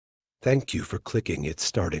Thank you for clicking. It's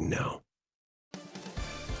starting now.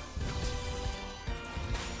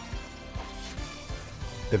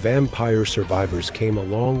 The vampire survivors came a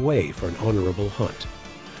long way for an honorable hunt,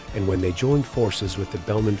 and when they joined forces with the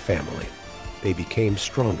Bellman family, they became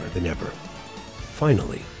stronger than ever.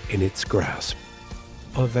 Finally, in its grasp,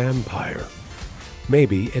 a vampire.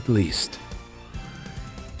 Maybe at least.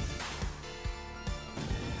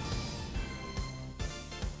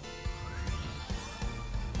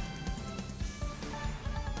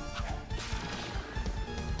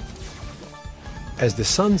 As the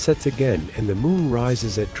sun sets again and the moon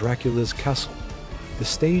rises at Dracula's castle, the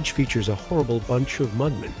stage features a horrible bunch of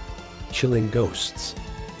mudmen, chilling ghosts,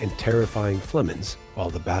 and terrifying Flemings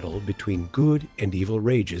while the battle between good and evil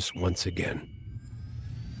rages once again.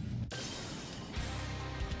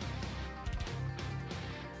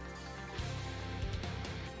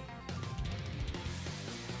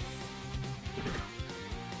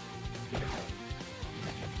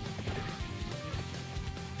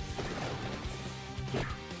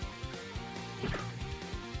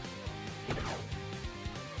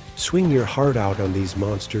 Swing your heart out on these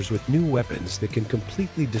monsters with new weapons that can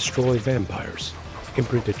completely destroy vampires,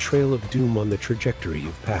 imprint a trail of doom on the trajectory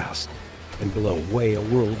you've passed, and blow away a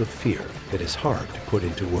world of fear that is hard to put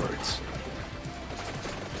into words.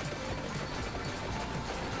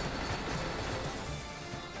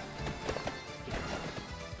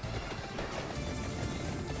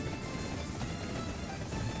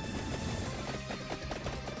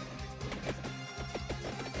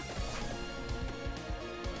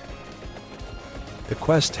 The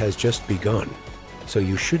quest has just begun, so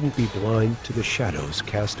you shouldn't be blind to the shadows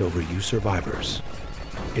cast over you survivors.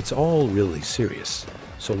 It's all really serious,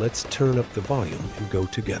 so let's turn up the volume and go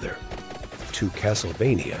together. To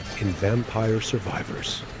Castlevania in Vampire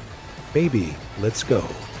Survivors. Baby, let's go.